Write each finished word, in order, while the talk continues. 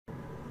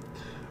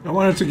I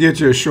wanted to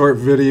get you a short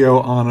video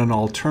on an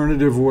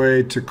alternative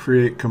way to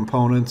create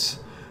components.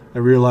 I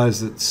realize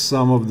that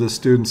some of the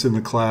students in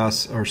the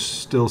class are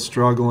still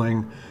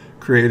struggling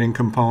creating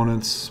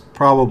components,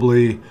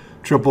 probably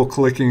triple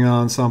clicking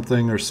on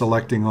something or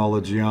selecting all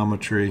the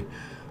geometry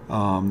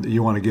that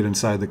you want to get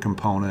inside the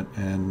component,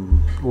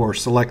 or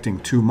selecting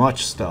too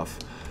much stuff.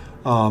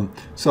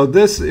 So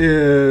this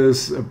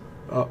is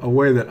a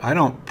way that I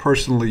don't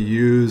personally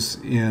use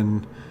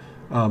in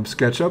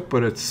SketchUp,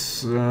 but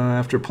it's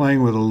after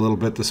playing with it a little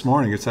bit this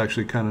morning, it's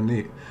actually kind of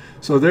neat.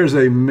 So there's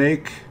a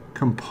Make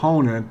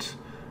Component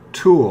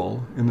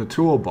tool in the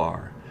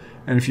toolbar,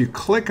 and if you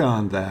click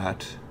on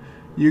that,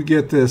 you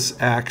get this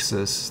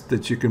axis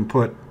that you can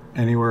put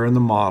anywhere in the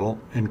model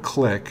and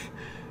click.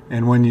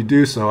 And when you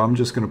do so, I'm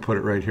just going to put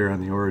it right here on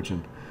the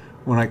origin.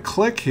 When I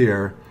click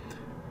here,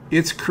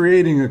 it's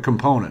creating a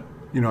component.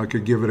 You know, I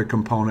could give it a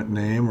component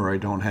name, or I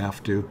don't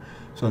have to.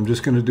 So I'm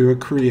just going to do a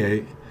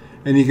create.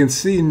 And you can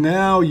see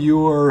now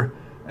you're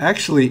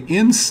actually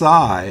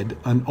inside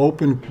an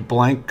open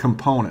blank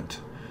component.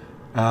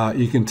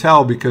 You can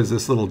tell because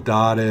this little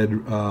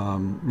dotted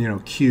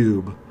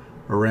cube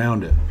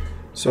around it.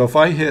 So if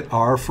I hit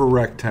R for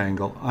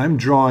rectangle, I'm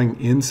drawing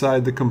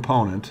inside the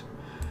component,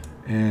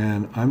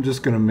 and I'm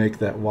just going to make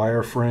that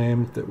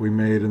wireframe that we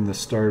made in the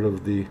start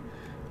of the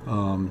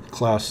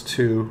class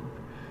 2.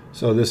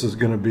 So this is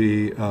going to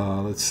be,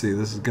 let's see,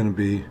 this is going to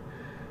be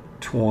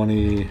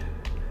 20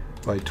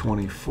 by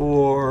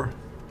 24.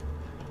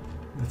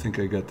 I think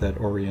I got that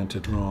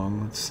oriented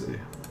wrong. Let's see.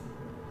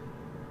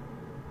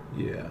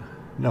 Yeah,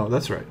 no,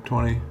 that's right.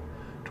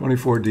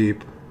 24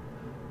 deep,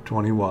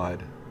 20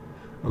 wide.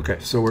 Okay,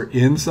 so we're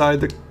inside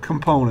the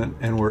component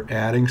and we're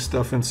adding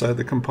stuff inside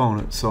the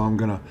component. So I'm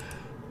going to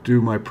do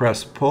my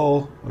press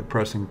pull by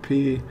pressing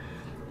P,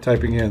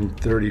 typing in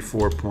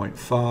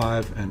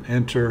 34.5 and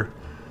enter.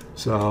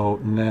 So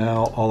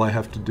now all I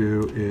have to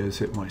do is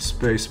hit my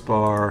space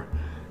bar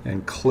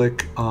and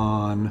click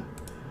on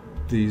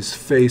these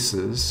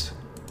faces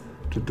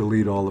to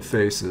delete all the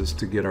faces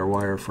to get our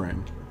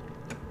wireframe.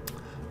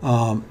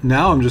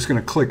 Now I'm just going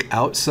to click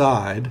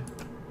outside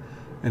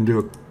and do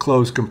a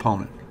close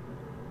component.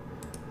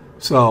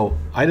 So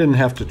I didn't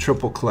have to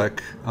triple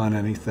click on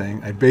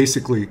anything. I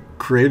basically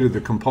created the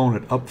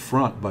component up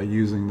front by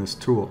using this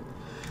tool.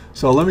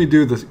 So let me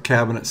do the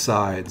cabinet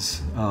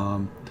sides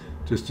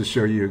just to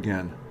show you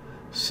again.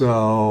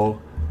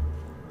 So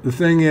the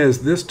thing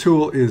is, this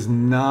tool is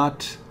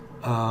not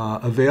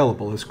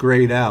available. It's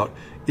grayed out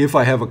if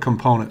I have a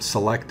component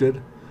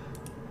selected.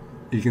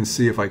 You can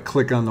see if I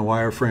click on the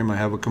wireframe, I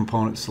have a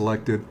component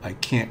selected. I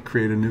can't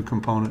create a new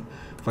component.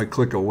 If I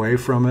click away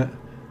from it,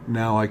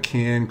 now I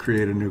can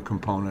create a new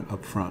component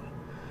up front.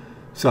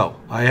 So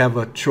I have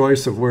a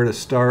choice of where to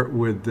start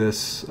with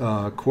this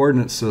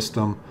coordinate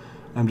system.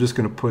 I'm just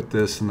going to put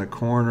this in the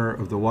corner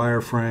of the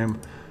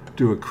wireframe,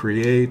 do a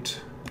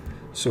create.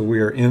 So we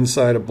are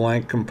inside a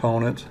blank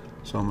component.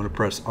 So I'm going to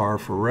press R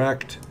for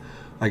rect.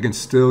 I can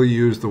still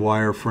use the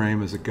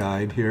wireframe as a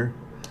guide here.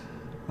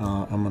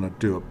 I'm going to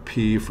do a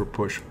P for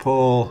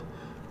push-pull,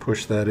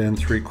 push that in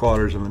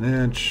 3/4 of an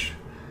inch.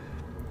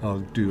 I'll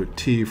do a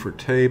T for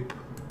tape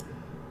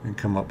and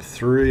come up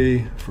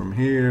 3 from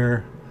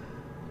here.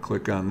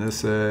 Click on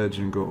this edge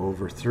and go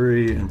over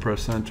 3 and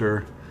press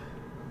enter.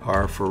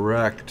 R for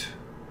rect,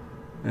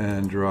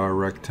 and draw a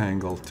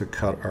rectangle to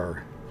cut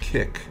our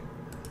kick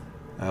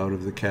out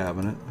of the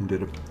cabinet, and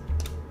did a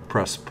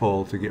press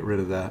pull to get rid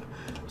of that.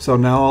 So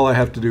now all I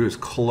have to do is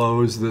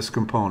close this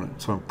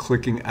component. So I'm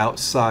clicking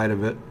outside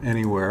of it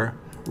anywhere,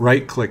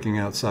 right clicking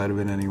outside of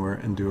it anywhere,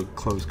 and do a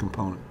close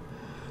component.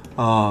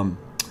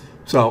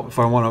 So if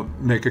I want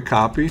to make a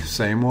copy,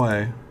 same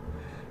way,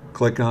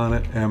 click on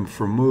it, M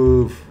for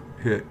move,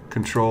 hit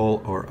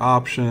Control or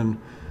Option,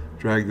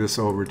 drag this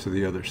over to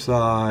the other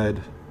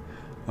side.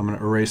 I'm going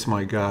to erase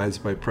my guides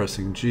by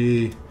pressing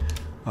G.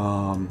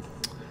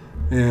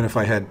 And if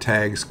I had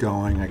tags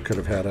going, I could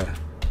have had a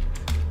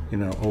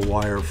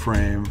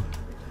wireframe.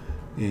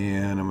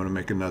 And I'm going to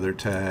make another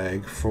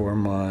tag for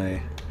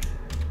my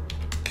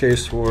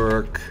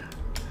casework.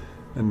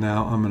 And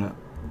now I'm going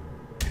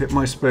to hit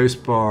my space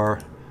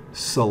bar,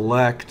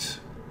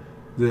 select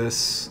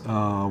this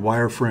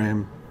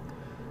wireframe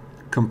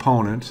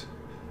component,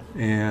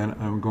 and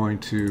I'm going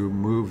to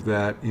move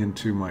that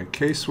into my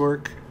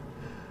casework.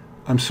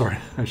 I'm sorry,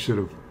 I should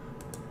have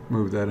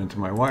moved that into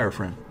my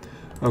wireframe.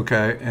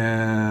 Okay,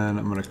 and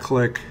I'm going to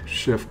click,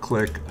 shift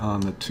click on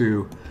the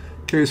 2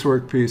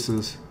 casework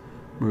pieces,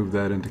 move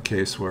that into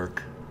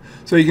casework.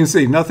 So you can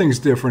see nothing's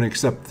different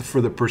except for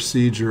the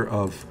procedure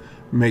of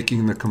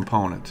making the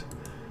component.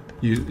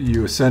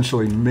 You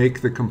essentially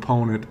make the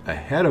component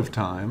ahead of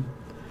time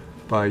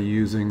by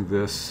using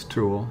this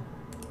tool.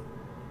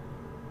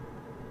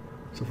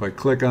 So if I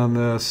click on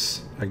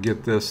this, I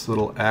get this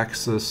little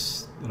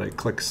axis that I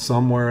click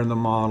somewhere in the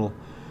model.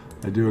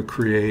 I do a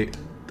create.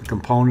 The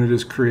component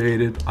is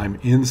created. I'm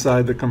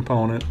inside the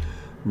component.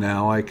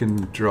 Now I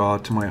can draw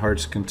to my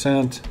heart's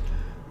content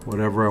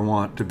whatever I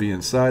want to be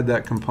inside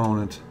that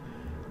component.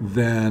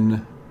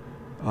 Then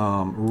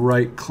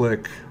right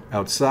click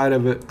outside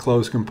of it,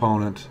 close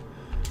component,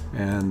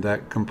 and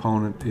that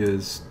component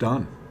is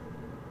done.